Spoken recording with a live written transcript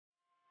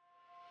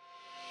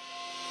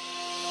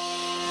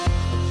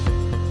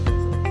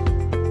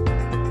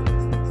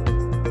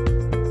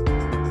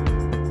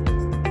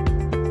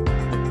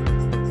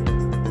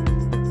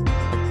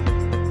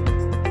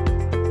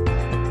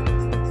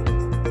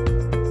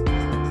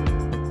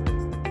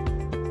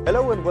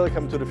Hello and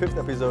welcome to the 5th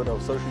episode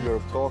of Social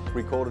Europe Talk,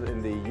 recorded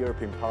in the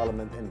European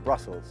Parliament in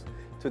Brussels.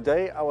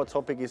 Today our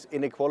topic is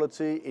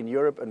inequality in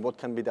Europe and what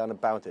can be done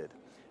about it.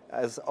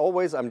 As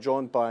always, I'm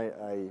joined by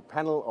a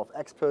panel of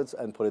experts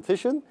and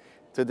politicians.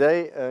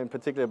 Today, in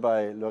particular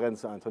by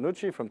Lorenza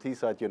Antonucci from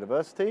Teeside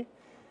University,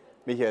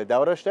 Michael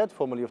Dauderstädt,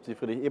 formerly of the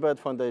Friedrich Ebert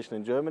Foundation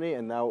in Germany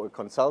and now a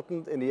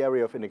consultant in the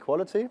area of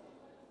inequality.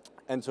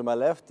 And to my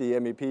left, the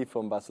MEP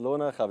from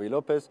Barcelona, Javi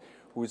Lopez,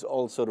 who is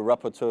also the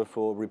rapporteur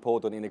for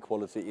report on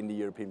inequality in the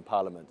European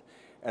Parliament.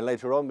 And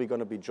later on, we're going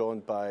to be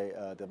joined by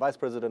the Vice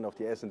President of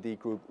the S&D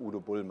Group,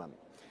 Bullmann.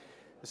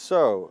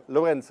 So,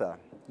 Lorenza,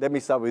 let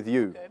me start with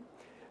you.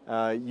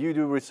 Okay. You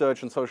do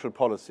research on social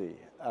policy.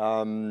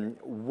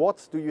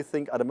 What do you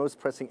think are the most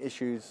pressing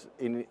issues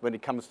when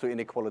it comes to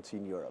inequality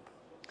in Europe?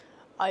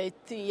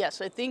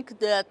 Yes, I think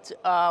that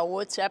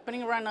what's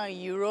happening right now in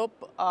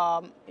Europe,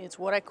 it's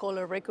what I call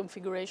a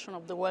reconfiguration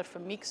of the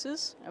welfare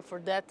mixes. And for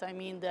that, I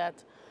mean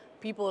that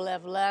people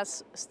have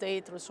less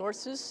state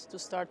resources to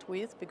start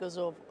with because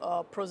of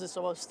process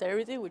of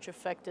austerity, which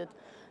affected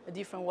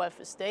different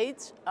welfare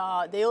states.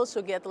 They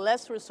also get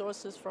less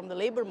resources from the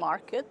labor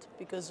market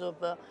because of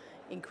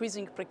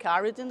increasing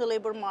precarity in the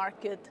labor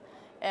market,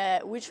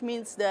 which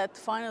means that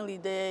finally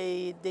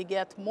they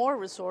get more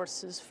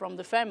resources from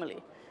the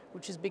family,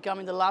 which is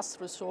becoming the last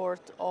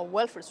resort of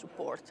welfare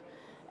support.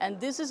 And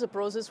this is a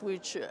process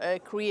which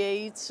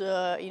creates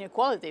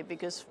inequality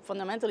because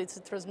fundamentally it's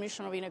a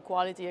transmission of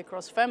inequality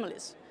across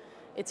families.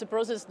 It's a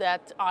process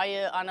that I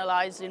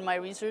analyze in my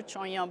research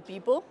on young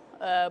people,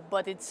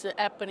 but it's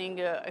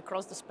happening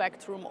across the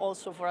spectrum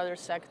also for other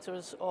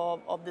sectors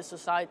of the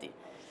society.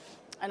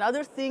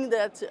 Another thing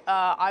that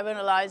I've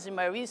analyzed in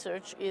my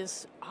research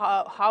is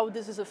how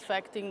this is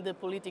affecting the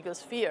political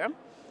sphere.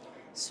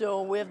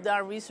 So we have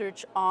done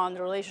research on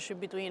the relationship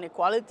between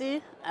inequality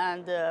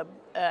and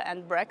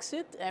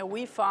Brexit, and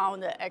we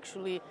found that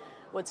actually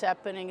what's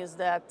happening is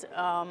that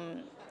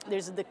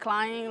there's a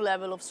declining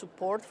level of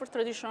support for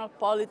traditional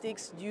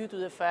politics due to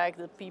the fact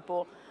that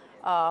people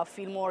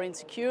feel more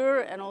insecure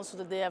and also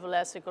that they have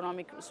less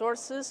economic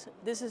resources.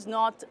 This is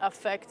not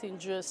affecting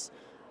just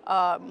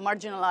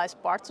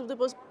marginalized parts of the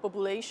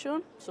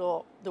population,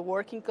 so the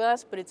working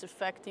class, but it's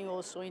affecting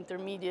also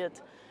intermediate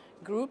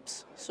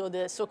groups, so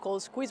the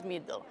so-called squeeze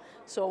middle.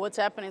 So what's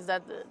happening is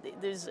that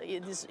there's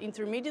this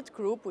intermediate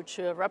group which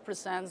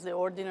represents the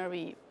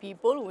ordinary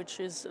people, which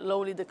is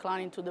slowly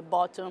declining to the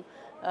bottom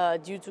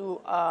due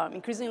to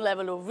increasing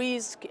level of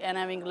risk and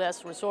having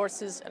less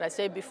resources, and I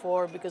said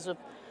before, because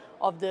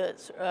of the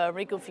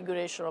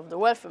reconfiguration of the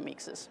welfare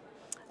mixes.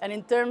 And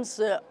in terms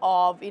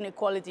of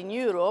inequality in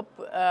Europe,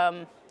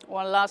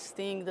 one last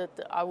thing that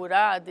I would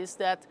add is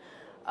that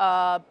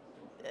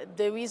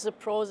there is a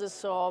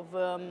process of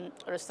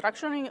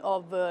restructuring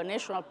of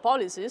national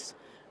policies,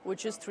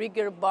 which is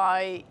triggered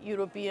by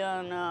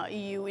European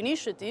EU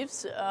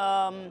initiatives,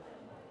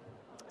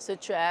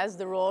 such as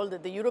the role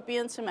that the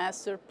European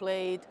semester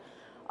played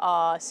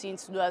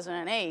since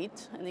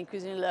 2008, an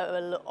increasing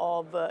level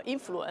of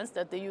influence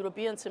that the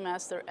European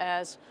semester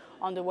has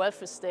on the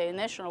welfare state,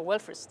 national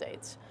welfare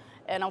states.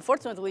 And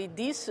unfortunately,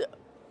 this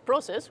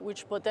process,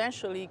 which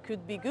potentially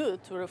could be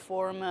good to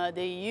reform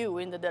the EU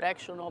in the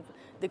direction of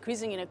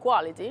decreasing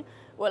inequality,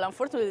 well,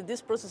 unfortunately,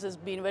 this process has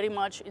been very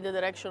much in the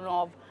direction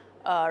of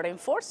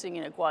reinforcing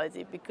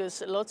inequality,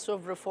 because lots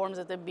of reforms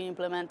that have been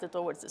implemented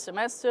towards the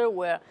semester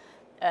were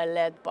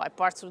led by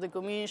parts of the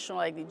Commission,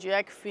 like the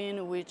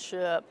ECFIN, which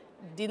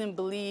didn't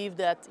believe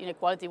that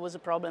inequality was a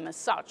problem as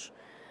such.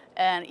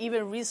 And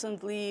even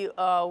recently,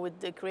 with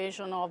the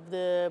creation of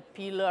the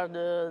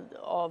pillar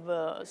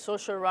of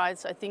social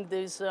rights, I think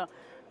there's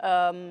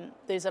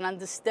an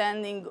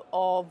understanding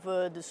of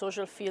the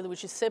social field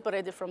which is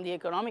separated from the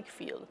economic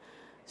field.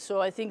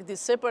 So I think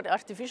this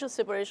artificial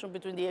separation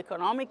between the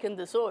economic and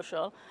the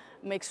social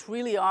makes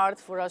really hard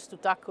for us to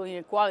tackle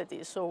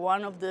inequality. So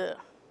one of the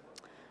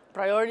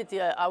priority,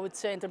 I would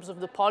say, in terms of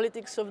the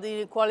politics of the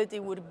inequality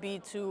would be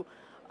to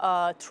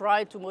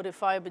try to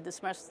modify a bit the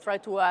semester, try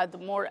to add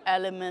more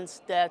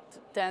elements that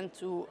tend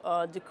to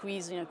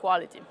decrease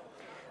inequality.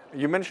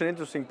 You mentioned an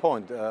interesting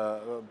point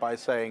by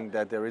saying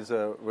that there is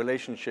a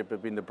relationship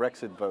between the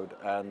Brexit vote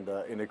and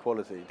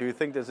inequality. Do you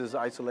think this is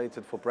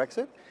isolated for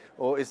Brexit,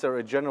 or is there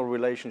a general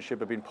relationship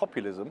between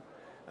populism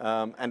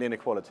and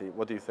inequality?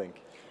 What do you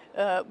think?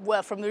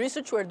 Well, from the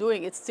research we're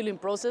doing, it's still in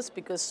process,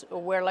 because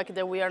we're lucky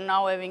that we are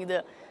now having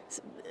the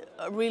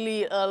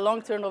really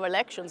long term of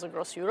elections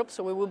across Europe,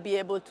 so we will be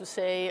able to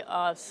say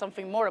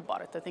something more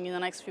about it, I think, in the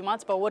next few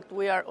months. But what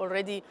we are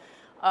already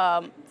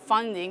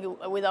finding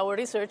with our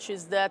research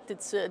is that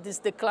it's this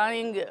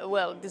decline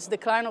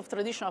of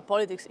traditional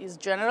politics is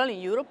general in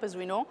Europe, as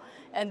we know,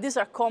 and these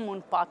are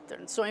common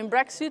patterns. So in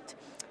Brexit,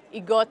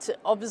 it got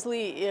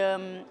obviously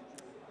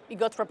it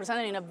got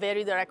represented in a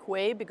very direct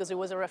way because it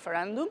was a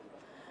referendum,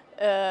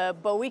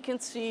 but we can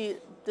see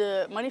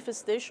the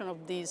manifestation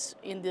of this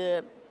in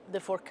the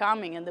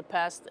forthcoming and the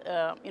past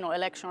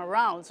election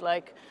rounds,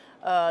 like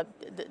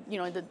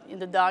in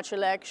the Dutch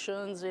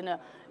elections,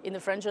 in the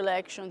French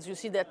elections. You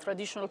see that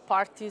traditional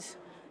parties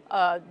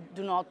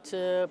do not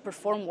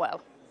perform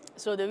well.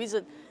 So there is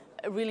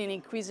really an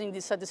increasing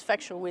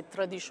dissatisfaction with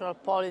traditional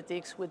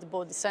politics, with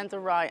both the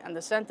center-right and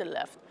the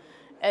center-left.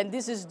 And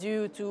this is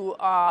due to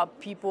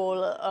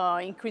people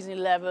increasing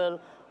level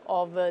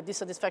of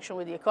dissatisfaction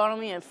with the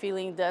economy and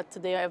feeling that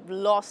they have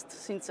lost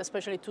since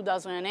especially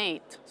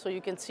 2008. So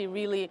you can see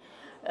really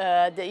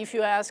that if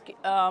you ask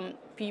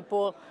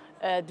people,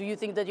 do you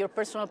think that your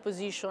personal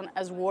position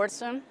has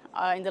worsened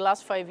in the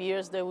last 5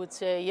 years, they would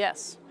say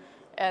yes.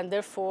 And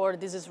therefore,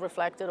 this is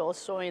reflected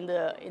also in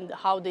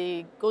how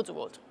they go to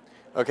vote.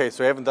 Okay,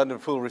 so you haven't done the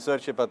full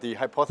research yet, but the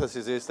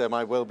hypothesis is there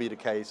might well be the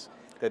case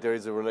that there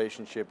is a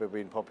relationship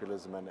between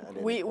populism and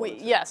inequality.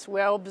 Yes, we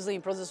are obviously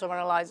in the process of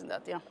analyzing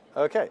that, yeah.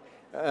 Okay.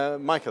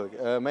 Michael,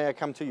 may I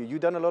come to you?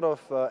 You've done a lot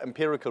of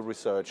empirical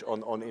research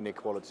on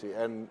inequality,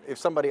 and if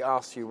somebody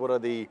asks you what are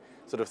the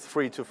sort of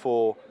 3 to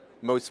 4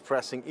 most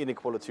pressing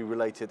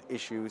inequality-related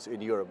issues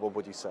in Europe, what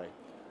would you say?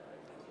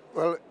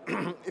 Well,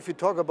 if you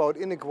talk about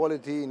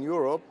inequality in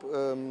Europe,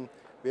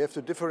 we have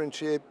to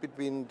differentiate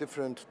between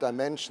different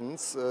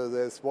dimensions.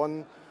 There's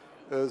one,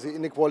 the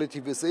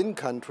inequality within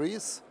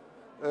countries.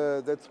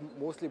 That's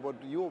mostly what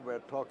you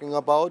were talking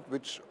about,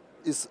 which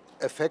is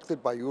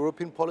affected by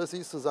European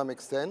policies to some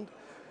extent.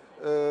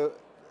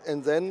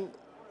 And then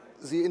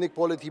the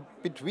inequality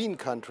between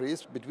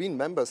countries, between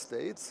member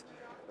states,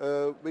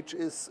 which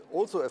is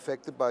also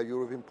affected by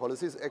European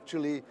policies.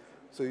 Actually,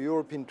 the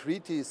European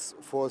treaties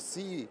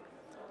foresee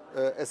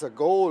as a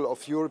goal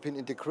of European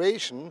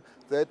integration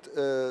that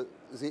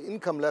the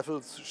income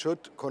levels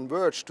should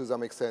converge to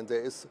some extent.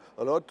 There is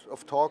a lot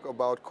of talk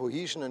about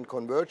cohesion and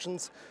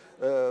convergence,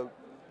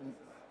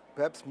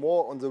 perhaps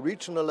more on the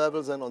regional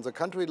level than on the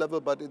country level,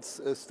 but it's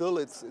still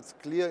it's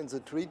clear in the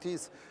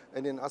treaties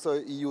and in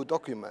other EU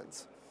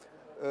documents.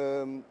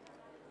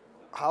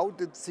 How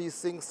did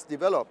these things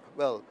develop?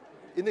 Well,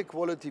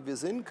 inequality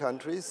within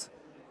countries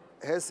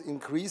has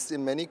increased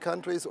in many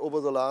countries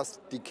over the last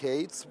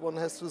decades, one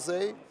has to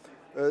say.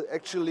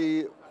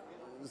 Actually,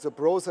 the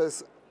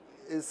process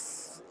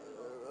is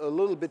a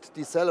little bit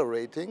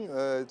decelerating.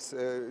 It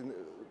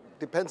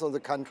depends on the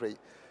country.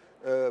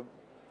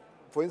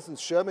 For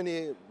instance,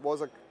 Germany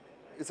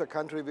is a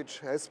country which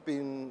has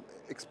been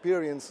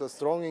experienced a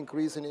strong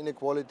increase in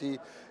inequality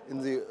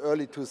in the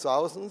early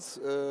 2000s,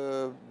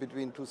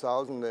 between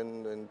 2000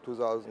 and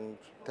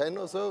 2010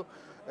 or so,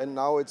 and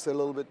now it's a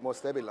little bit more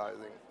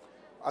stabilizing.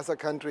 Other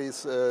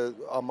countries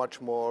are much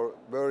more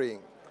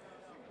worrying.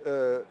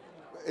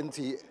 And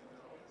the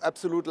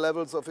absolute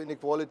levels of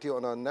inequality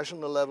on a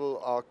national level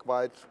are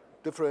quite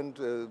different.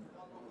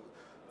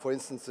 For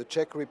instance, the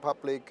Czech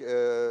Republic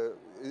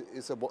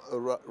is a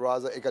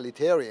rather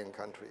egalitarian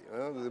country.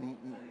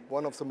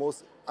 One of the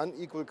most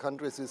unequal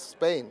countries is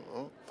Spain.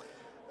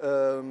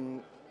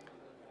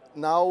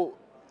 Now,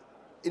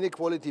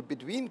 inequality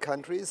between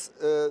countries,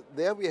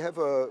 there we have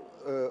a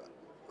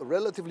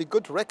relatively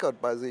good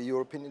record by the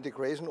European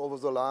integration over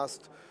the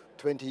last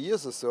 20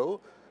 years or so.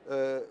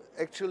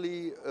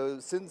 Actually,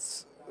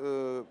 since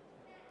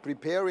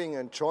preparing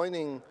and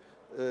joining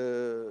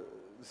the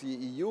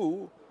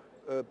EU,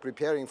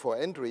 preparing for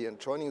entry and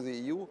joining the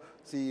EU,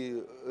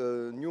 the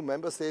new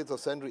member states of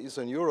Central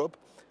Eastern Europe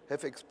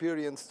have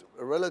experienced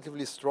a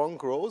relatively strong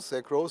growth.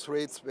 Their growth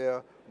rates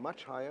were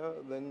much higher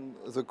than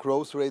the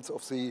growth rates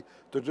of the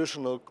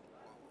traditional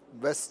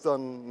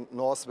western,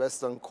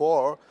 northwestern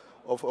core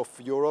of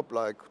Europe,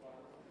 like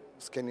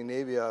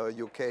Scandinavia,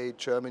 UK,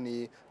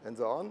 Germany, and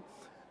so on.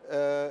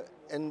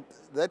 And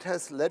that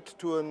has led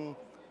to a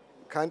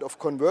kind of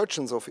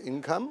convergence of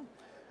income.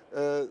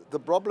 The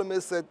problem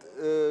is that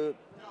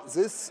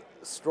this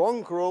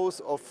strong growth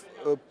of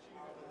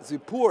the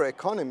poor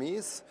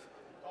economies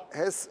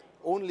has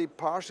only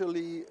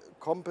partially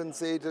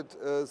compensated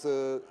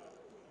the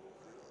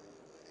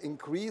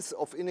increase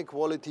of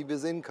inequality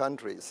within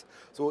countries.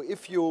 So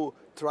if you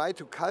try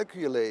to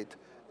calculate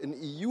an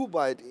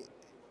EU-wide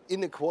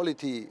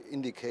inequality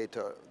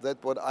indicator,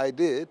 that's what I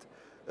did,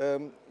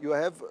 you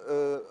have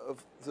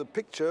the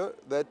picture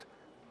that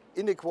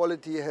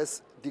inequality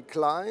has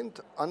declined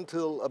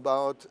until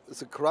about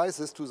the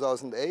crisis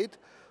 2008,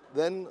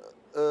 then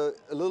a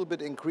little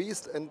bit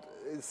increased, and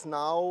is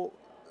now,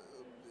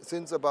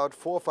 since about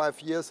 4 or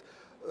 5 years,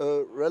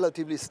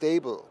 relatively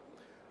stable.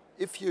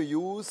 If you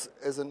use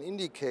as an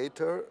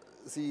indicator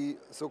the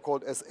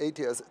so-called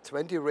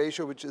S80/S20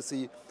 ratio, which is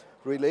the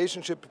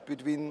relationship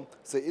between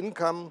the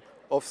income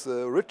of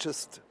the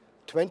richest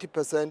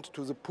 20%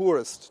 to the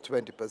poorest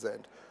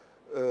 20%.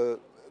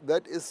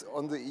 That is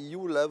on the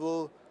EU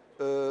level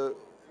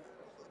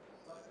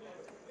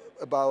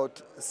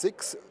about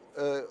 6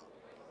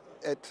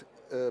 at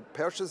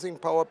purchasing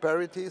power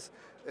parities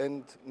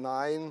and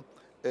 9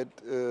 at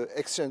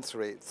exchange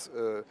rates.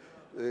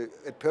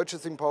 At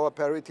purchasing power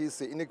parities,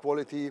 the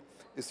inequality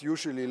is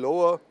usually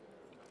lower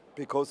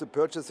because the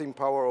purchasing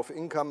power of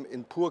income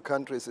in poor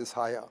countries is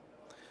higher.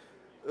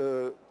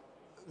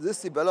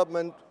 This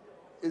development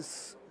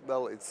is,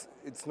 well,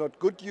 it's not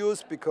good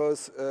news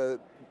because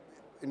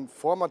in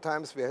former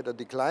times we had a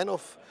decline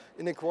of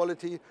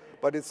inequality,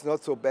 but it's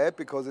not so bad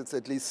because it's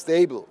at least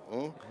stable.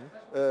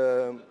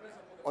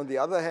 On the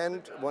other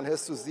hand, one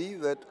has to see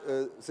that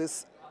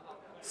this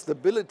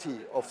stability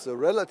of the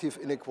relative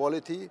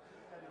inequality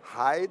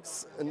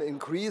hides an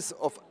increase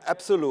of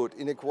absolute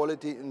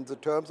inequality in the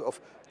terms of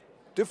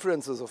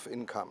differences of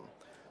income.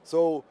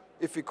 So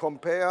if we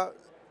compare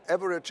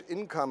average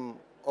income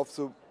of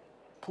the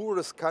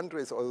poorest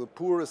countries or the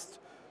poorest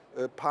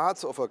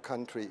parts of a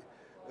country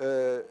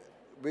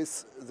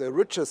with the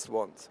richest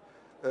ones,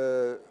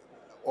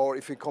 or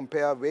if we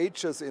compare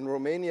wages in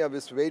Romania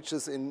with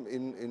wages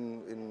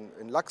in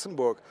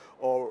Luxembourg,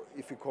 or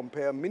if we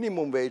compare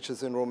minimum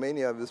wages in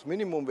Romania with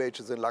minimum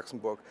wages in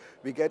Luxembourg,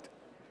 we get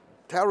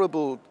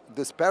terrible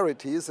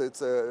disparities.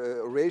 It's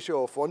a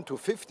ratio of 1 to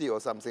 50 or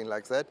something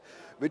like that,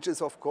 which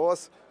is of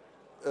course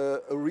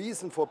a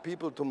reason for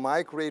people to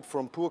migrate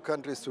from poor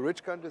countries to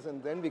rich countries.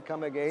 And then we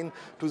come again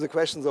to the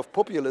questions of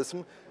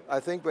populism. I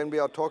think when we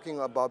are talking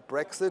about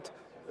Brexit,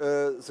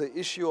 the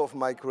issue of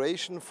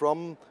migration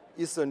from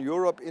Eastern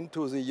Europe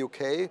into the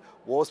UK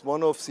was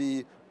one of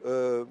the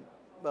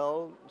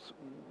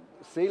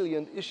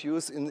salient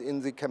issues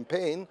in the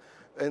campaign.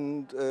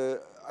 And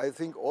I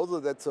think also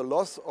that's a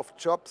loss of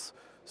jobs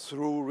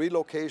through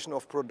relocation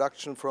of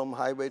production from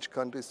high-wage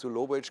countries to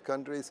low-wage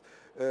countries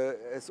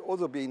has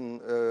also been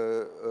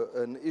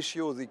an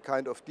issue. The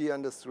kind of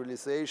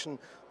deindustrialization,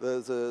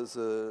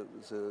 the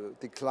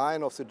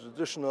decline of the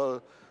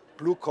traditional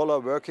blue-collar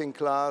working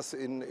class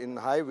in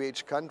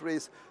high-wage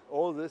countries,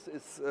 all this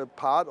is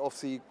part of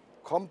the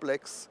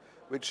complex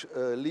which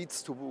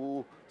leads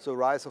to the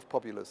rise of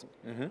populism.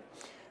 Mm-hmm.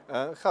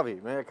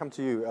 Javi, may I come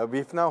to you?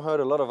 We've now heard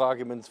a lot of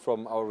arguments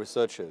from our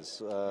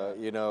researchers,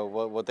 you know,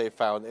 what they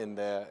found in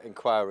their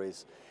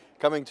inquiries.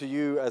 Coming to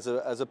you as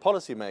a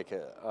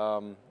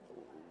policymaker,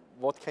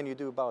 what can you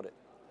do about it?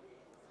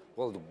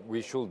 Well,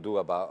 we should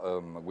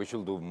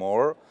do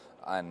more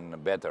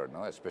and better,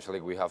 no?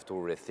 Especially we have to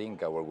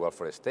rethink our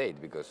welfare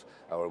state, because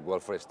our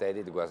welfare state,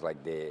 it was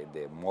like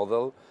the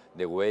model,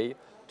 the way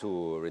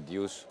to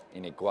reduce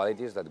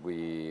inequalities that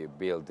we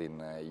built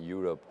in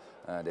Europe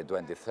the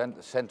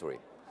 20th century.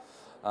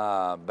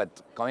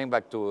 But coming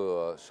back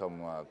to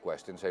some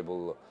questions, I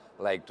would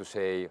like to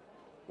say,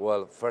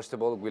 well, first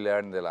of all, we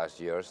learned in the last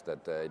years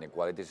that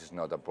inequalities is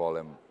not a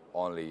problem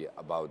only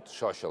about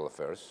social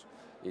affairs.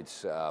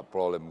 It's a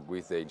problem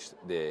with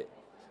the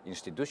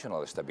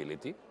institutional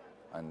stability,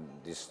 and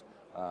this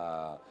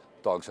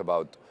talks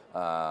about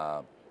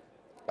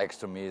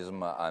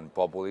extremism and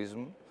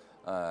populism,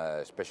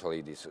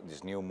 especially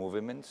these new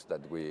movements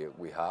that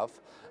we have.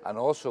 And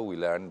also we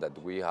learned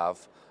that we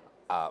have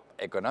an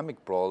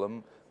economic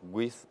problem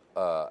with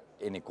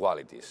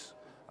inequalities.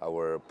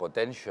 Our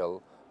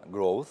potential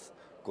growth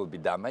could be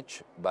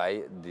damaged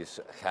by these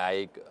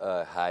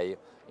high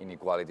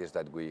inequalities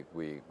that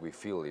we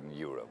feel in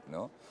Europe,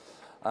 no?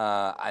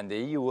 And the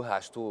EU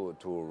has to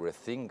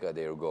rethink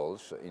their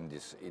goals in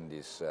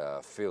this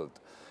field,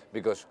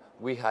 because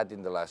we had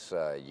in the last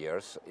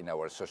years in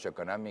our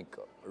socioeconomic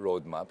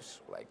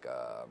roadmaps, like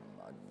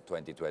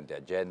 2020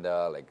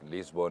 agenda, like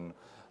Lisbon.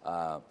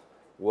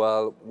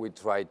 Well, we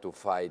try to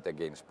fight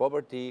against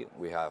poverty.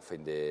 We have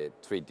in the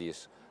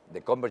treaties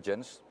the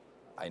convergence.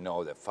 I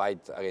know the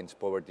fight against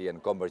poverty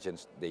and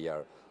convergence, they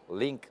are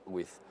linked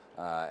with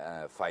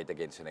fight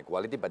against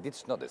inequality, but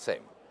it's not the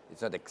same.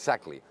 It's not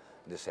exactly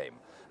the same.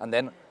 And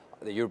then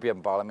the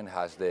European Parliament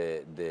has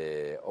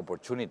the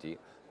opportunity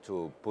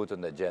to put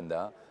on the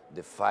agenda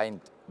the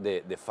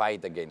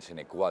fight against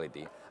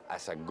inequality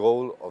as a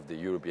goal of the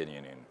European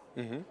Union.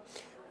 Mm-hmm.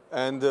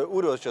 And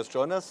Udo has just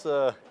joined us.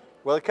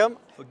 Welcome.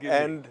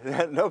 Forgive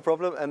me. No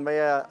problem. And may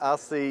I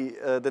ask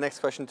the next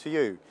question to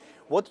you?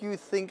 What do you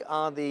think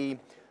are the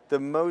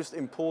most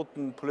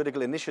important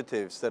political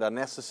initiatives that are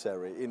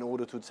necessary in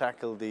order to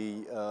tackle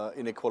the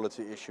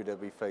inequality issue that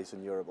we face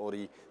in Europe, or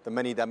the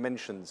many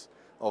dimensions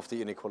of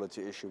the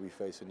inequality issue we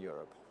face in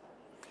Europe?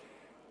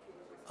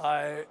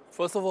 I,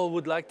 first of all,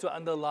 would like to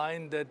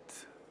underline that,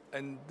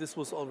 and this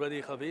was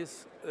already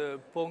Javi's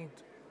point,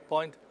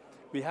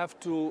 we have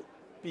to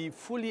be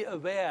fully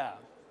aware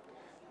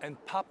and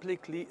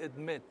publicly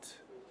admit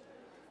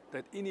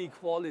that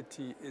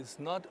inequality is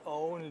not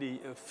only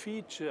a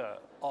feature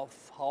of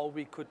how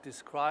we could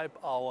describe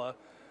our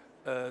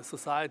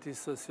society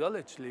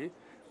sociologically,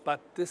 but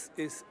this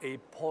is a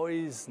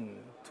poison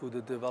to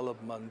the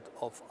development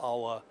of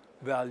our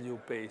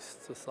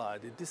value-based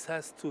society. This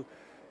has to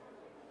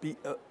be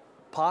a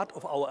part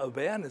of our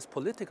awareness,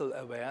 political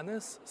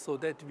awareness, so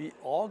that we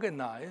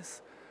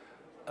organize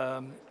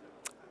a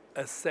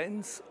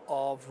sense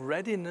of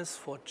readiness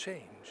for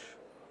change.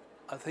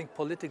 I think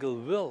political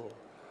will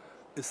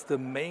is the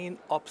main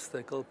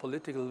obstacle,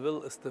 political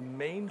will is the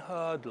main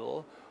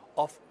hurdle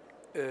of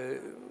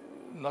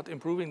not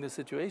improving the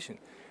situation.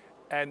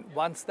 And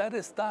once that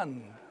is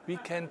done, we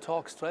can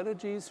talk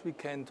strategies, we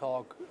can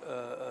talk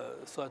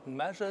certain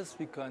measures,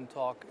 we can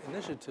talk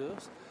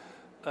initiatives.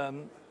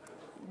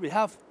 We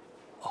have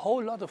a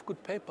whole lot of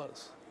good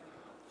papers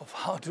of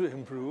how to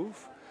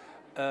improve,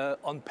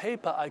 On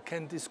paper, I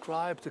can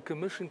describe, the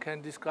Commission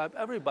can describe,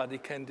 everybody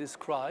can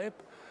describe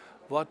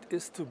what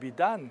is to be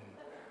done.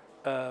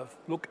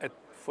 Look at,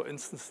 for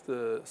instance,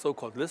 the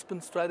so-called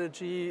Lisbon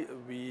strategy.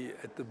 We,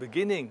 at the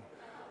beginning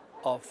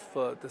of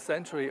the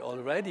century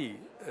already,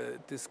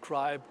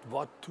 described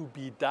what to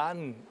be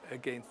done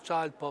against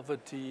child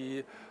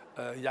poverty,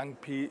 young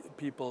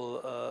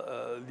people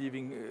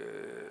leaving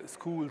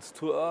schools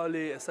too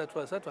early,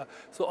 etc., etc.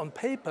 So on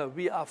paper,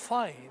 we are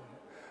fine.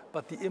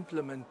 But the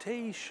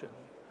implementation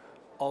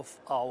of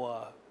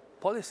our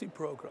policy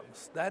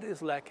programs, that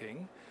is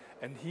lacking.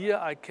 And here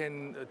I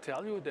can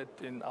tell you that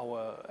in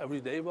our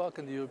everyday work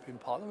in the European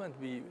Parliament,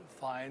 we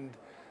find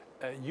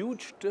a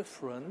huge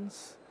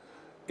difference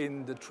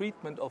in the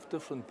treatment of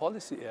different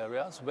policy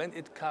areas when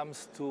it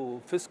comes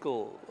to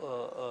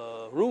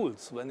fiscal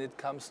rules, when it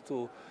comes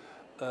to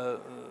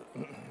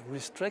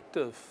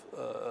restrictive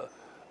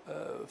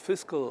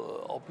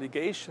fiscal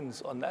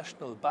obligations on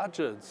national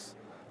budgets.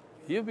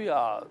 Here we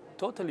are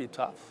totally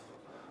tough,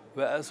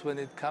 whereas when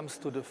it comes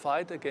to the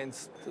fight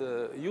against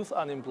youth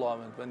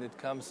unemployment, when it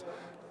comes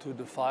to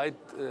the fight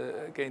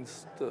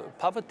against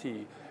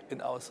poverty in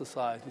our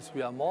societies,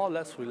 we are more or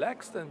less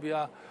relaxed, and we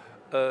are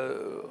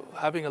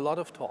having a lot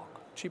of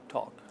talk, cheap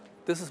talk.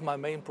 This is my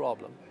main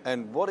problem.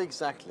 And what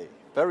exactly,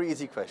 very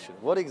easy question,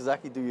 what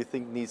exactly do you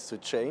think needs to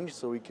change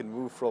so we can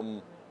move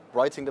from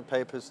writing the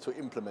papers to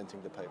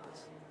implementing the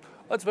papers?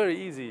 That's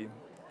very easy.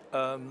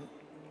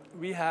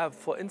 We have,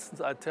 for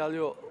instance, I tell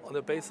you, on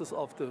the basis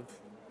of the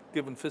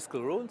given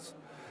fiscal rules,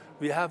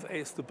 we have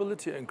a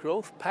Stability and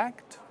Growth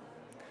Pact,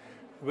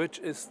 which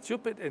is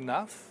stupid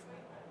enough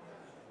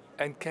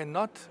and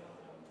cannot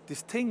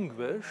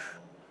distinguish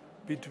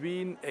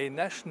between a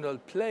national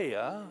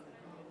player,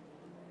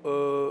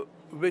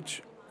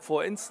 which,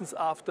 for instance,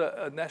 after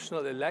a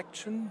national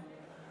election,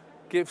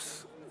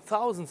 gives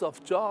thousands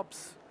of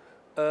jobs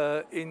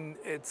in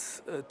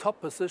its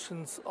top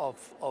positions of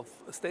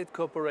state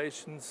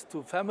corporations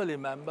to family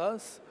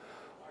members,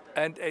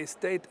 and a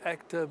state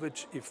actor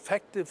which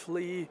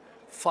effectively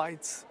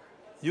fights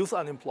youth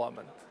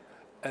unemployment.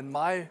 And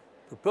my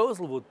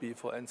proposal would be,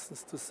 for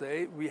instance, to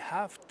say we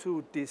have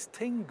to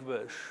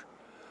distinguish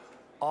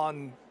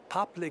on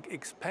public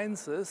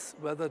expenses,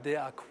 whether they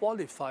are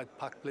qualified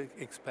public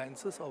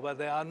expenses or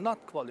whether they are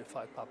not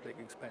qualified public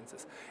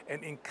expenses,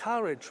 and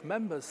encourage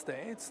member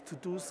states to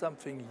do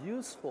something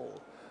useful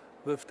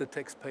with the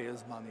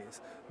taxpayers'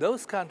 monies.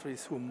 Those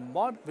countries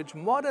which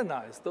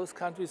modernize, those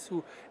countries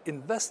who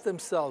invest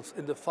themselves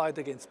in the fight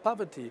against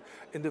poverty,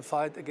 in the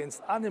fight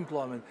against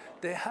unemployment,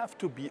 they have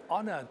to be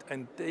honored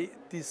and they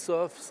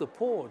deserve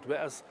support,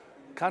 whereas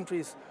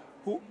countries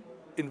who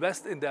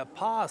invest in their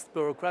past,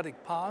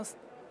 bureaucratic past,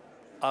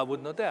 I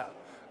would not dare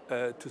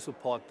to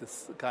support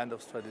this kind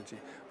of strategy.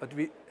 But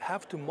we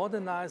have to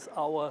modernize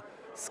our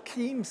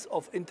schemes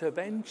of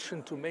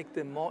intervention to make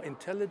them more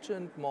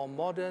intelligent, more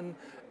modern,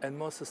 and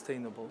more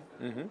sustainable.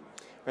 Mm-hmm.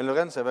 And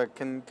Lorenza, if I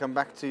can come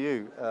back to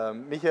you.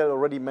 Michael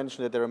already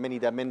mentioned that there are many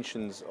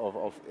dimensions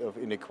of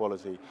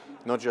inequality,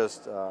 not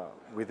just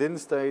within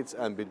states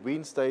and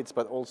between states,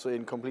 but also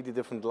in completely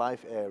different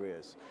life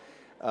areas.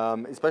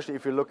 Especially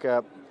if you look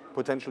at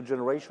potential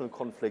generational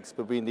conflicts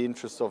between the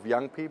interests of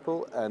young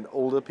people and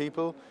older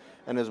people,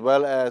 and as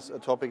well as a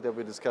topic that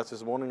we discussed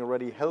this morning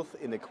already, health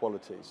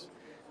inequalities.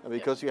 And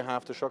because you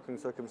have the shocking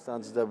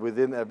circumstances that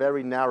within a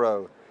very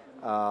narrow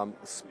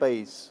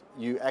space,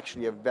 you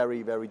actually have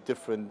very, very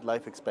different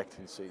life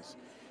expectancies.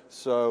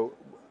 So,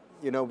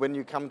 you know, when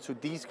you come to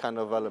these kind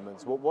of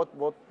elements,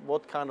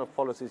 what kind of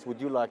policies would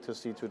you like to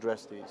see to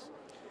address these?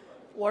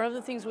 One of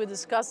the things we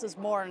discussed this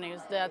morning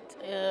is that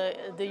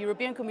the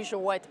European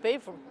Commission White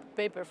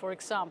Paper, for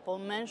example,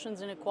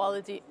 mentions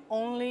inequality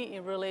only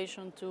in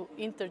relation to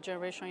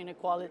intergenerational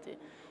inequality.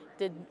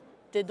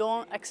 They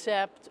don't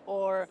accept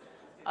or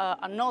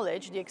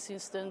acknowledge the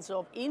existence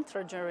of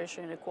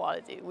intragenerational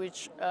inequality,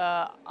 which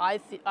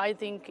I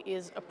think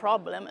is a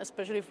problem,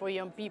 especially for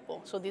young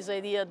people. So this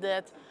idea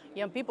that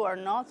young people are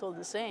not all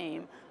the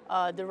same,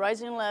 the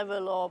rising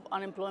level of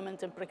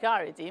unemployment and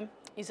precarity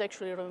is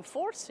actually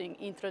reinforcing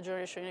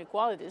intragenerational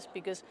inequalities,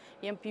 because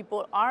young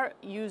people are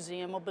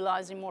using and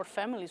mobilizing more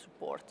family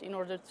support in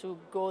order to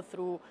go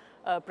through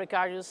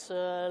precarious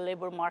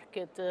labor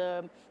market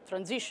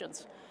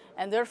transitions.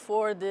 And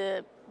therefore,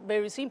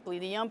 very simply,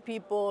 the young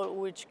people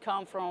which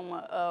come from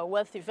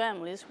wealthy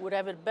families would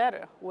have it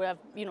better, would have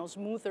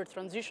smoother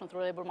transition through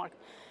the labor market.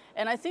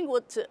 And I think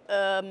what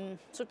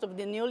sort of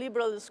the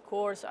neoliberal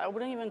discourse, I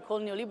wouldn't even call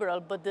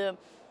neoliberal, but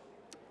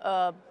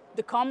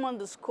the common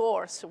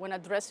discourse when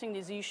addressing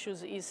these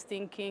issues is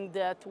thinking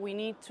that we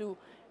need to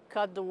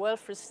cut the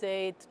welfare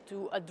state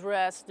to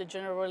address the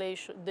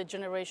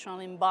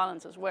generational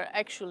imbalances, where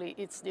actually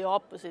it's the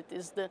opposite.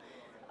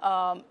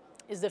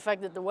 Is the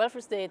fact that the welfare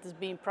state is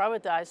being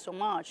privatized so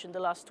much in the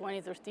last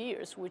 20, 30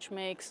 years, which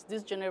makes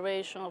this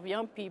generation of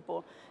young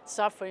people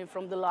suffering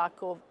from the lack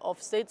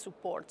of state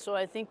support. So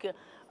I think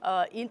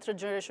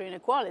intergenerational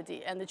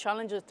inequality and the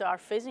challenges that are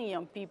facing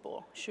young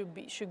people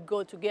should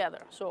go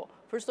together. So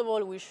first of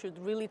all, we should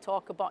really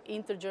talk about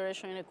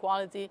intergenerational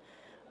inequality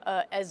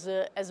as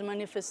a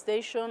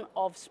manifestation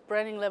of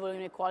spreading level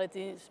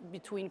inequalities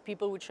between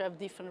people which have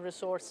different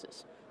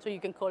resources. So you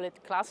can call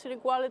it class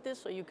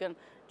inequalities, or you can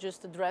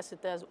just address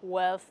it as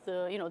wealth,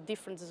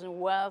 differences in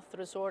wealth,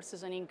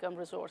 resources, and income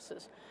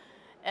resources.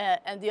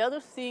 And the other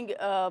thing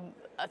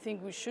I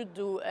think we should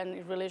do, and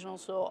in relation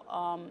also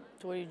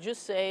to what you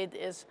just said,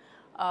 is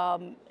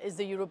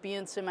the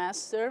European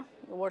semester,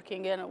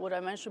 working in what I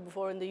mentioned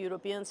before in the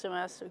European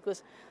semester,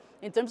 because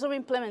in terms of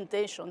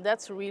implementation,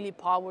 that's a really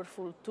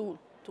powerful tool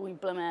to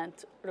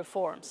implement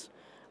reforms.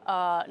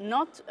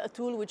 Not a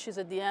tool which is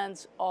at the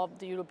hands of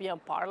the European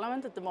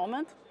Parliament at the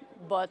moment,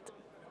 but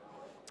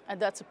and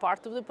that's a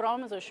part of the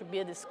problem. There should be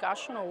a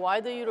discussion on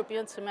why the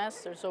European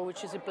semester, so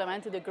which is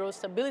implemented the Growth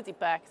Stability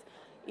Pact,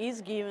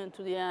 is given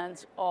to the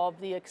hands of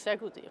the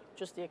executive,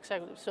 just the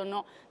executive. So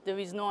no, there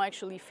is no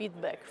actually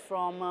feedback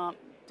from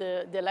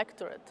the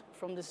electorate,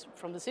 from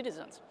the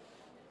citizens.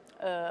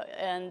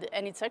 And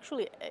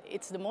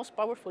it's the most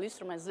powerful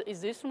instrument. It's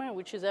the instrument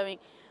which is having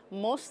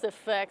most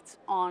effect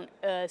on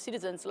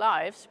citizens'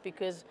 lives,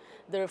 because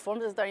the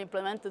reforms that are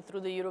implemented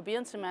through the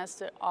European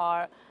semester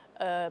are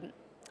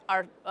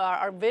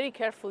very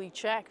carefully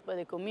checked by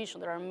the Commission.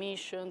 There are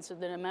missions in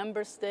the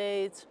member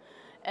states,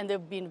 and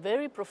they've been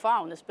very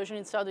profound, especially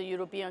in Southern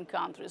European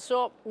countries.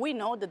 So we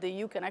know that the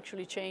EU can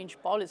actually change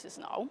policies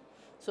now.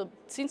 So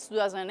since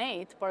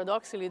 2008,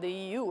 paradoxically, the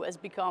EU has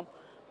become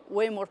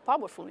way more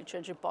powerful in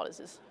changing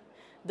policies.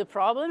 The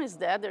problem is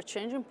that they're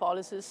changing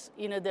policies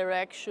in a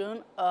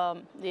direction,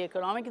 the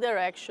economic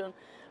direction,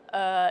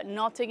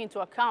 not taking into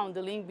account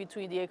the link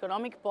between the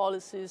economic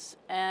policies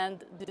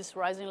and this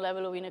rising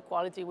level of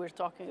inequality we're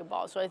talking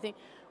about. So I think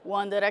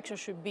one direction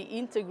should be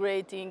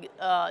integrating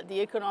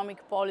the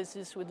economic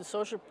policies with the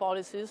social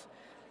policies.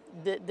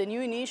 The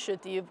new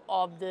initiative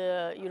of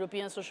the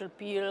European Social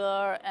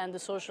Pillar and the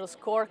Social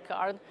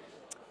Scorecard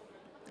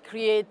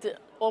create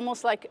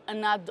almost like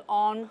an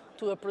add-on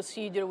to a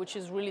procedure which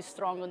is really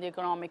strong on the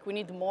economic. We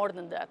need more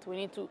than that. We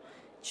need to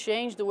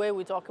change the way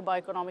we talk about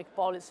economic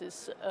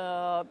policies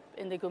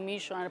in the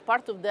Commission. And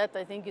part of that,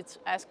 I think, it's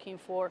asking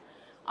for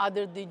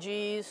other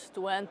DGs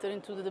to enter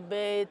into the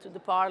debate, to the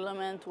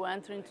Parliament to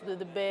enter into the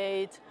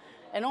debate,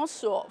 and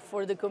also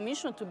for the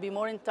Commission to be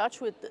more in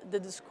touch with the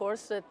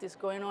discourse that is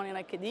going on in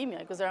academia,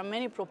 because there are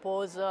many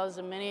proposals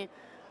and many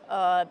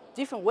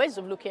different ways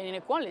of looking at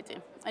inequality.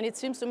 And it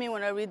seems to me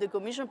when I read the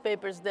Commission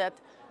papers that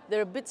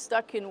they're a bit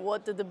stuck in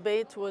what the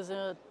debate was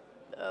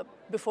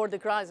before the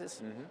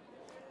crisis. Mm-hmm.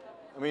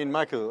 I mean,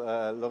 Michael,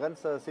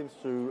 Lorenza seems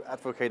to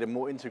advocate a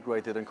more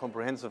integrated and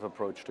comprehensive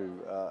approach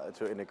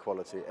to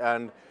inequality.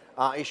 And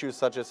are issues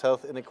such as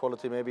health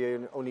inequality maybe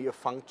only a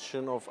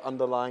function of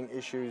underlying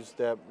issues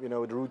that, the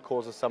root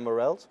cause is somewhere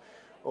else?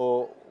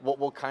 Or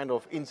what kind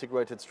of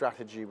integrated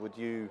strategy would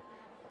you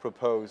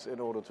propose in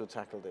order to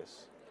tackle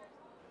this?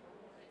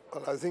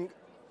 Well, I think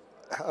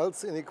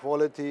health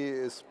inequality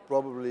is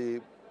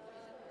probably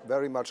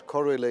very much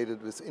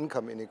correlated with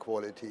income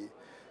inequality.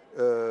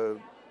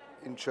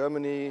 In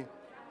Germany,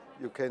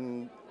 you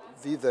can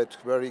see that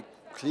very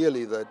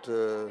clearly that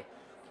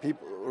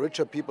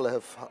richer people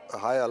have a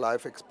higher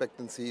life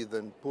expectancy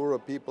than poorer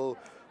people.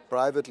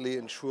 Privately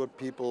insured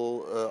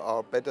people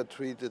are better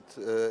treated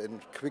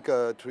and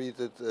quicker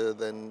treated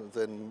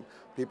than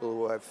people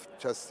who have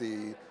just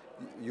the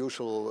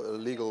usual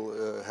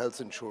legal health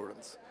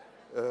insurance.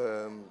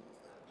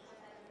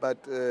 But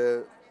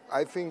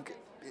I think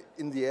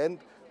in the end,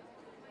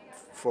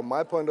 from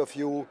my point of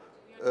view,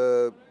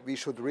 we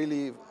should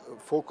really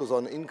focus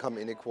on income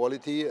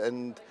inequality,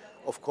 and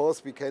of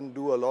course we can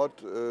do a lot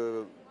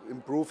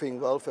improving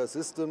welfare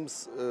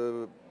systems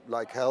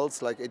like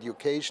health, like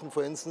education,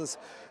 for instance,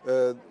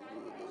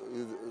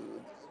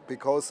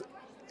 because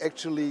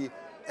actually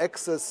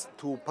access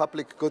to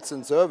public goods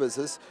and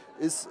services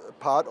is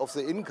part of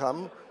the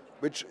income,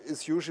 which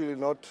is usually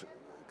not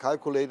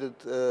calculated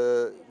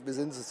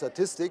within the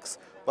statistics,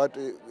 but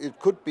it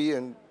could be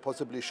and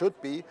possibly should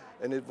be,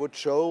 and it would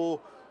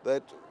show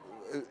that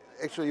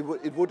actually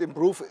it would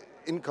improve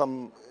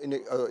income,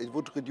 it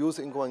would reduce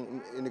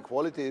income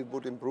inequality, it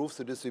would improve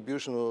the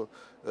distributional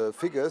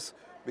figures,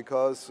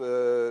 because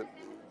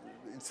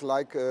it's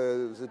like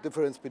the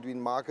difference between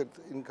market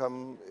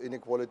income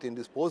inequality and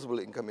disposable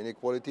income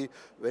inequality.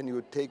 When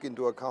you take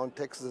into account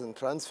taxes and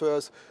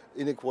transfers,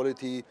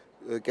 inequality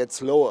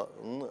gets lower.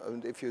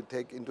 And if you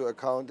take into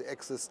account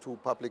access to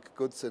public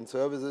goods and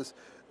services,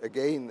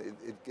 again,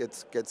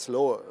 it gets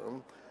lower.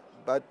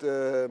 But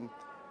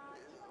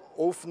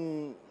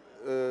often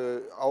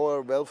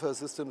our welfare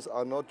systems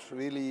are not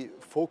really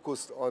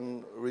focused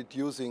on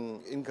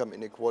reducing income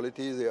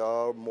inequality. They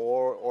are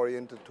more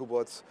oriented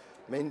towards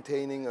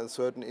maintaining a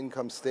certain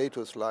income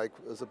status, like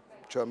the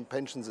German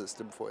pension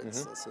system, for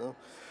instance.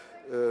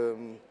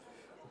 Mm-hmm.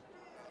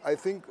 I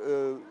think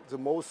the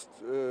most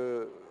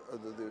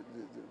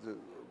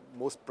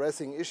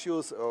pressing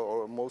issues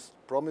or most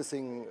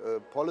promising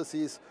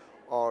policies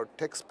are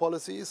tax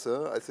policies.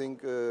 I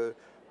think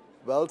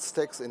wealth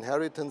tax,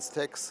 inheritance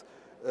tax,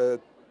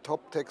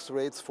 top tax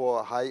rates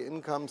for high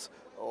incomes,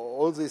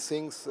 all these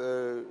things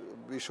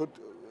we should,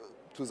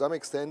 to some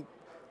extent,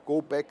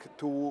 go back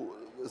to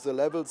the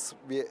levels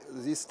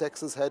these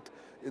taxes had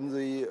in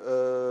the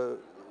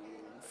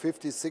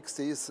 50s,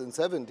 60s and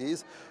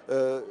 70s.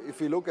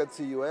 If we look at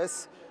the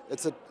US,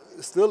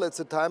 still at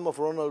the time of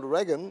Ronald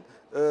Reagan,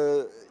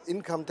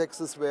 income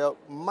taxes were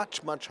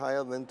much, much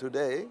higher than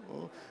today.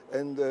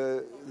 And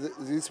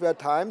these were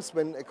times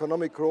when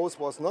economic growth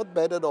was not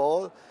bad at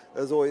all.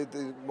 So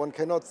one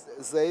cannot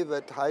say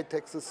that high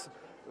taxes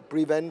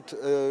prevent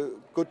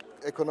good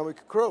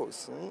economic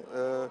growth.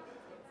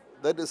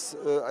 That is,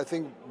 I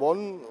think,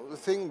 one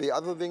thing. The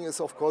other thing is,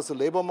 of course, the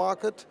labor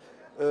market.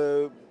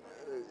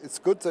 It's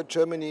good that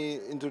Germany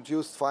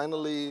introduced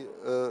finally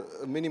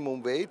a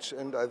minimum wage,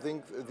 and I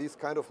think these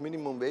kind of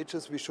minimum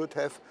wages we should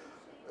have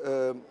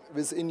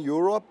within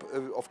Europe.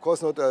 Of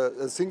course, not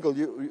a single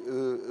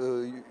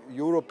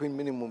European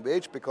minimum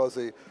wage, because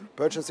the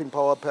purchasing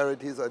power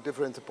parities are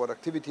different, the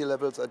productivity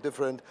levels are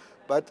different,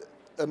 but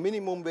a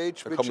minimum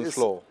wage which is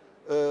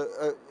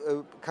a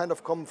kind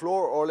of common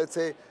floor, or let's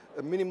say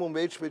a minimum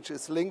wage which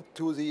is linked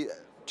to the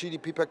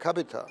GDP per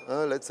capita.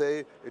 Let's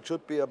say it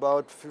should be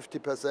about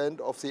 50%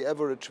 of the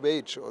average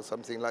wage or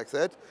something like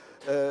that.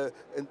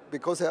 And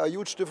because there are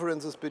huge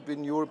differences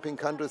between European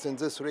countries in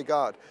this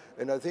regard.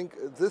 And I think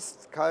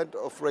this kind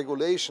of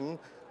regulation,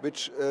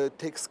 which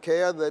takes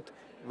care that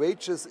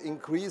wages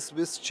increase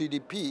with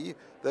GDP,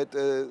 that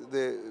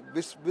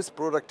with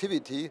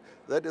productivity,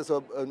 that is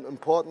an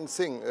important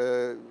thing.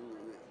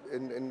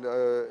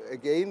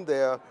 Again,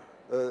 there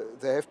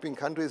have been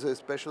countries,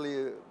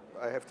 especially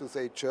I have to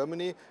say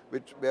Germany,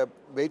 where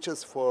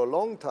wages for a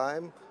long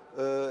time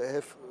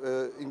have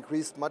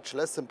increased much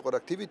less than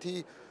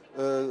productivity.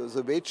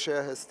 The wage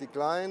share has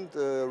declined,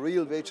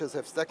 real wages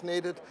have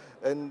stagnated,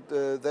 and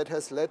that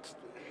has led,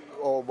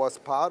 or was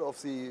part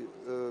of the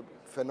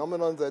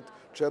phenomenon that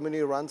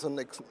Germany runs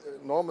an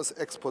enormous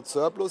export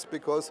surplus,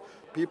 because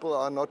people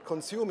are not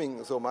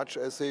consuming so much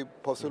as they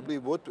possibly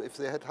would if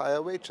they had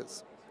higher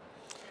wages.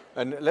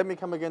 And let me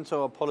come again to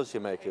our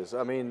policymakers.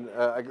 I mean,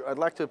 I'd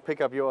like to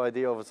pick up your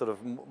idea of a sort of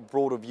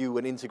broader view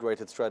and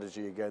integrated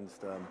strategy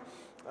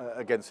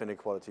against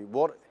inequality.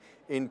 What,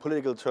 in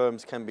political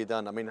terms, can be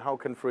done? I mean, how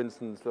can, for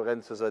instance,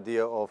 Lorenza's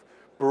idea of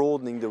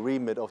broadening the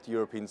remit of the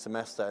European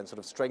semester and sort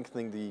of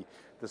strengthening the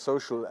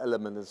social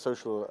element, the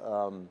social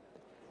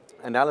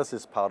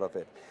analysis part of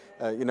it,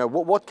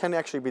 what can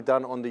actually be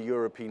done on the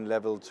European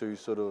level to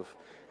sort of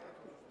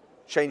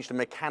change the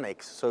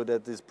mechanics so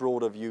that this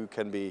broader view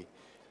can be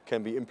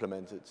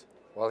implemented?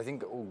 Well, I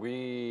think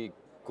we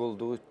could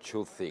do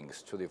two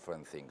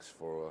different things.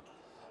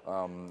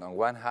 On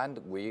one hand,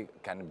 we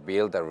can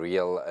build a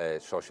real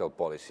social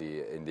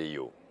policy in the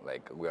EU.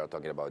 Like we are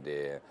talking about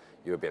the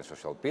European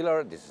social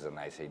pillar. This is a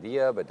nice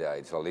idea, but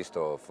it's a list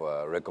of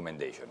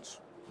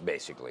recommendations,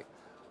 basically.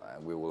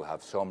 We will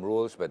have some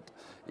rules, but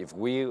if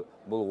we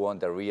will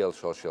want a real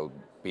social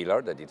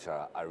pillar, that it's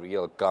a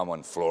real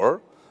common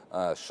floor,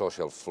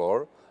 social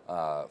floor,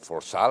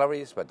 for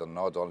salaries, but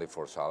not only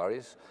for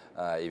salaries,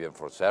 even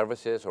for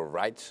services or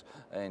rights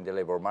in the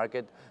labor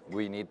market,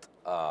 we need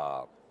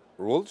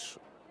rules,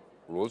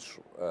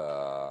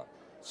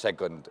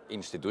 second,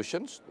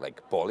 institutions,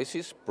 like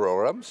policies,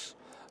 programs,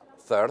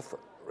 third,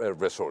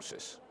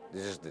 resources.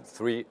 This is the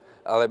three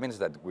elements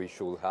that we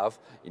should have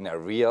in a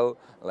real,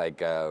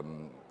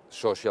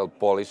 social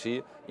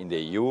policy in the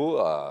EU,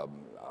 a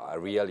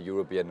real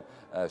European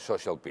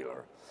social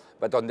pillar.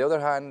 But on the other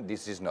hand,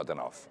 this is not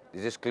enough.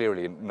 This is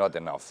clearly not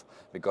enough,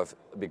 because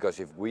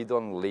if we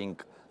don't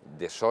link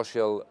the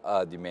social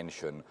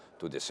dimension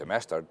to the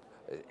semester,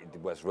 it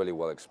was really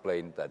well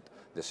explained that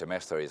the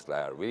semester is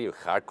like a really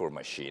hardcore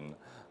machine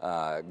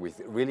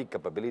with really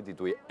capability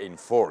to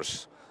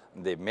enforce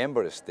the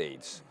member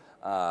states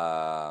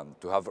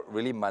to have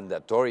really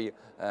mandatory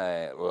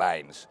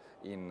lines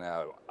in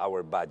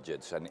our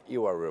budgets and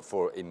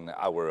in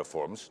our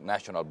reforms,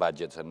 national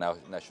budgets and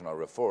national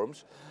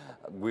reforms.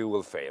 We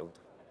will fail,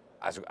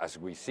 as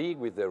we see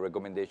with the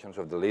recommendations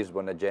of the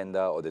Lisbon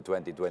Agenda or the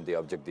 2020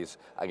 objectives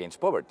against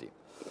poverty.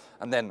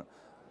 And then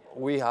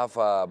we have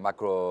a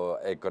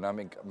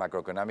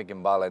macroeconomic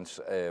imbalance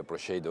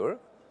procedure.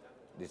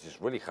 This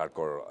is really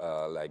hardcore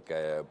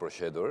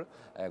procedure.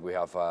 And we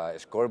have a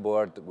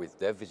scoreboard with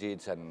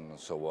deficits and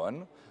so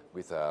on,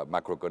 with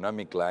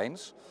macroeconomic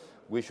lines.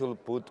 We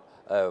should put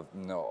at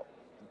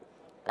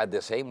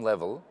the same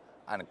level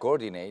and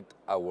coordinate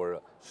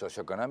our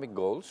socioeconomic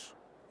goals.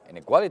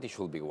 Inequality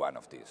should be one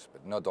of these,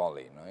 but not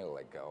only,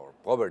 like our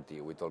poverty.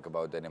 We talk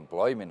about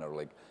unemployment,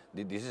 or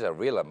this is a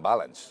real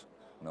imbalance.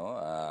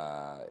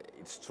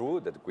 It's true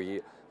that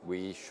we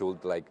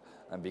should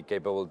be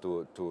capable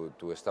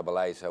to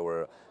stabilize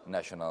our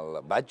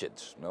national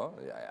budgets,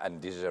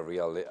 and this is a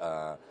real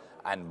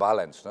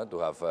unbalance, to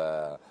have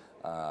a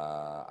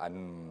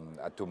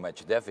too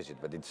much deficit,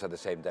 but it's at the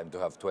same time to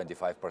have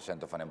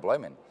 25% of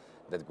unemployment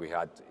that we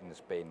had in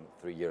Spain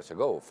 4 years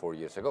ago.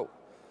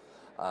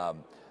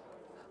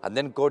 And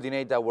then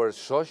coordinate our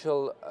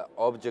social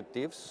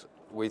objectives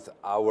with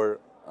our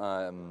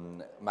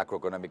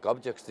macroeconomic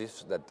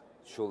objectives that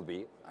should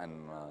be,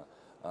 and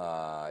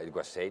it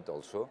was said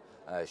also,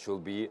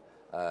 should be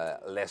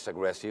less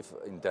aggressive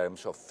in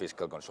terms of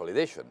fiscal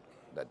consolidation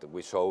that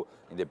we saw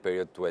in the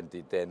period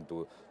 2010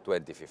 to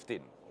 2015.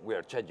 We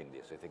are changing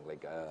this. I think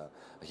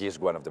he is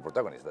one of the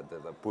protagonists that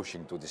are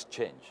pushing to this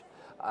change.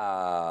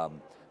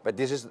 But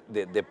this is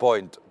the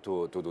point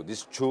to do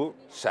these two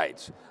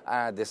sides.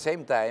 At the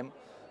same time,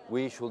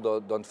 we should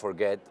don't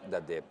forget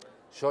that the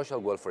social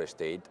welfare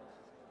state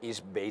is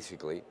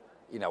basically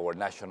in our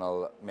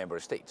national member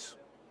states.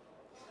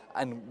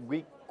 And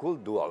we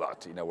could do a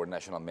lot in our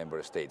national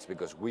member states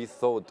because we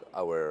thought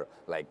our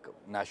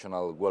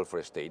national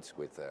welfare states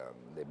with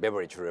the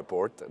Beveridge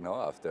report,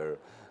 after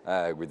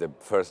with the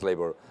first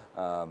Labour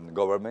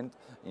government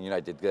in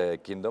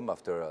United Kingdom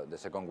after the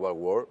Second World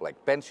War,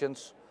 like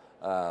pensions,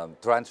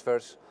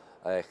 transfers,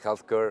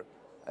 healthcare,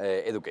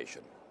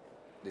 education.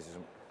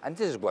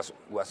 This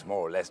was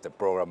more or less the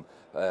program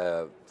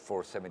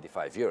for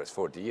 75 years,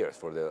 40 years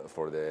for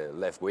the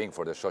left wing,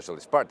 for the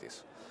socialist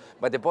parties.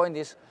 But the point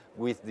is,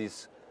 with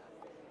these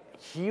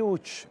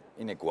huge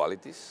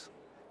inequalities,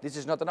 this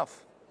is not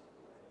enough.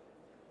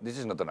 This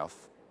is not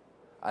enough.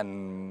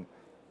 And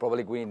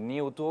probably we need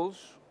new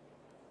tools.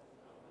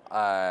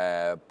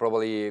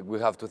 Probably we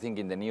have to think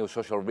in the new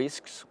social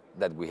risks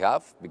that we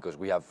have, because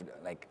we have,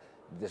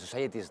 the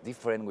society is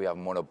different. We have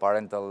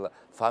monoparental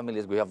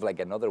families. We have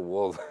another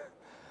world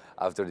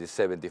after these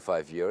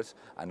 75 years,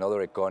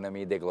 another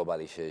economy,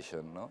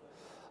 deglobalization,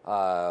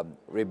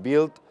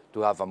 rebuild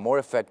to have a more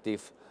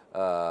effective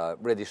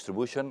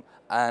redistribution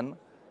and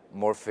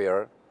more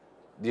fair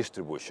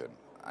distribution,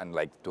 and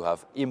to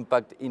have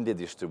impact in the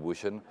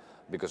distribution,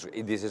 because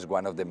this is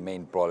one of the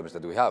main problems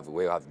that we have.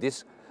 We have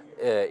these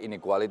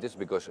inequalities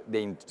because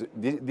the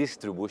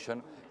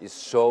distribution is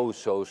so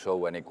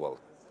unequal.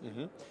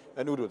 Mm-hmm.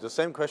 And Udo, the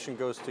same question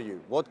goes to you.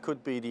 What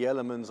could be the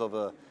elements of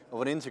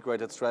an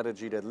integrated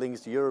strategy that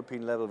links the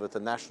European level with the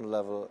national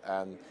level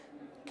and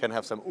can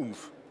have some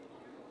oomph?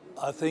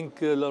 I think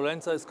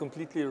Lorenza is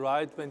completely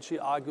right when she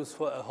argues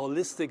for a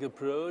holistic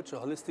approach, a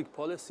holistic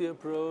policy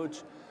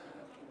approach,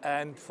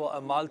 and for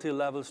a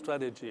multi-level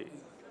strategy,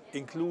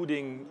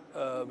 including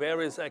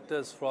various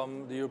actors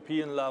from the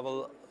European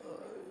level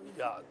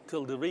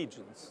till the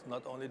regions,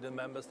 not only the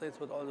member states,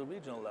 but all the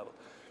regional level.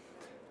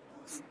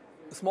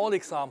 Small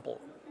example,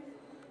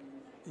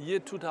 year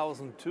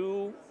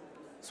 2002,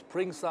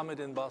 Spring Summit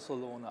in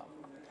Barcelona.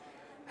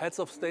 Heads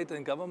of state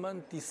and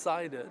government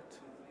decided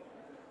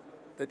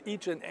that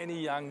each and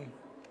any young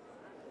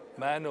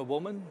man or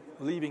woman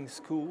leaving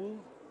school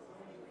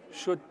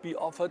should be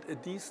offered a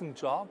decent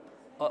job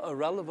or a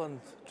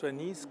relevant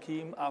trainee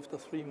scheme after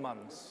 3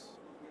 months.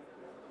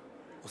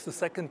 It was the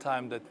second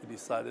time that we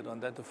decided on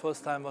that. The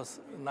first time was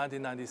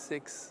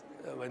 1996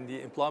 when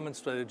the employment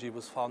strategy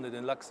was founded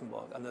in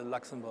Luxembourg, under the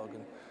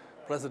Luxembourgian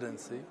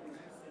presidency.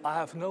 I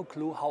have no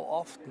clue how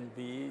often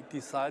we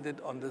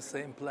decided on the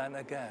same plan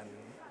again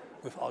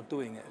without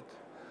doing it.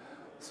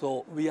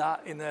 So we are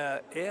in an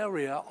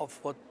area of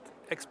what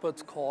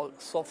experts call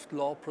soft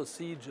law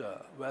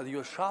procedure, where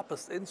your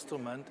sharpest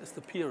instrument is the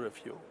peer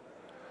review.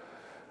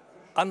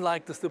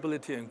 Unlike the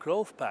Stability and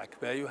Growth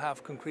Pact, where you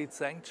have concrete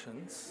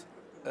sanctions,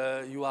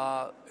 you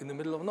are in the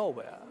middle of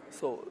nowhere.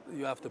 So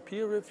you have the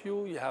peer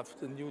review, you have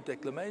the new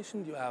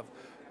declaration, you have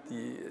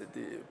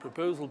the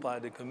proposal by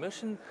the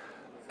Commission,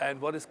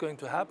 and what is going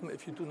to happen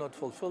if you do not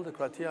fulfill the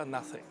criteria?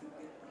 Nothing.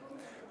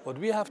 What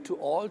we have to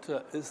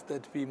alter is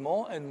that we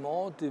more and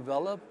more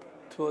develop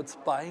towards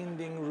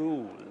binding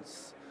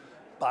rules.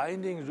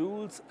 Binding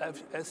rules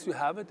as you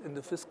have it in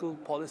the fiscal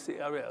policy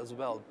area as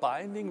well.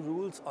 Binding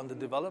rules on the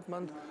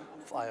development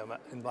of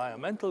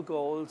environmental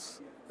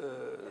goals,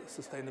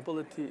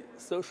 sustainability,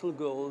 social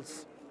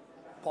goals,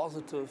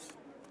 positive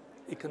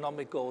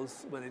economic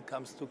goals when it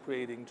comes to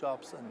creating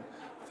jobs and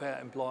fair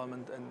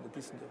employment and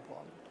decent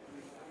employment.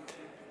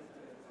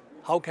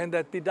 How can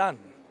that be done?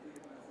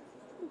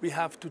 We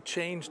have to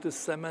change the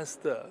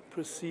semester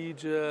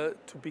procedure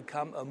to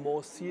become a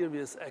more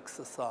serious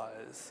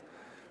exercise.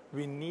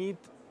 We need,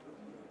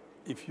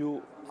 if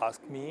you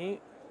ask me,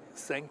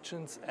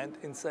 sanctions and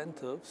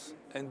incentives,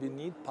 and we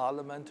need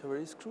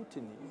parliamentary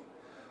scrutiny.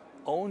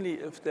 Only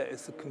if there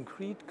is a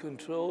concrete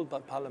control by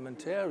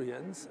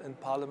parliamentarians, and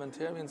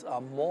parliamentarians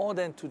are more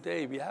than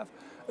today. We have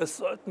a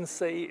certain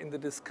say in the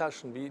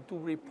discussion. We do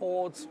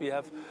reports, we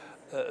have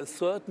a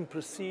certain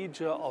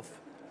procedure of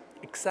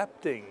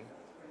accepting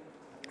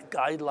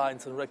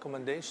guidelines and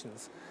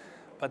recommendations,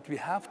 but we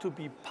have to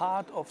be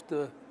part of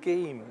the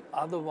game.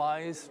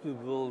 Otherwise, we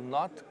will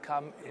not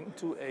come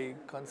into a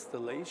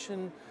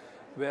constellation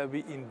where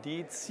we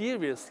indeed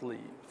seriously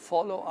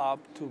follow up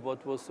to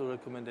what was the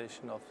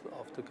recommendation of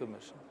the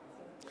Commission.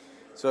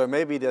 So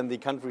maybe then the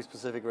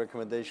country-specific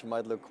recommendation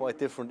might look quite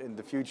different in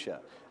the future.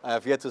 I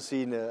have yet to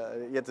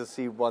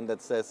see one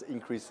that says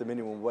increase the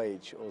minimum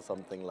wage or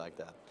something like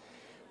that.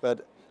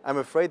 But I'm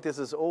afraid this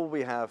is all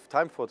we have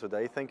time for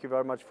today. Thank you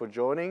very much for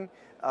joining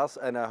us,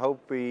 and I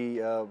hope we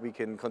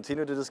can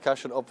continue the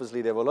discussion.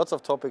 Obviously, there were lots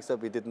of topics that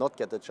we did not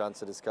get the chance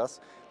to discuss,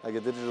 like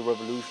the digital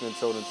revolution and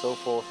so on and so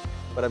forth,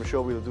 but I'm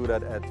sure we'll do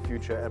that at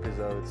future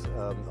episodes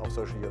of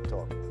Social Europe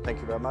Talk. Thank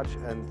you very much,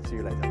 and see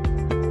you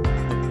later.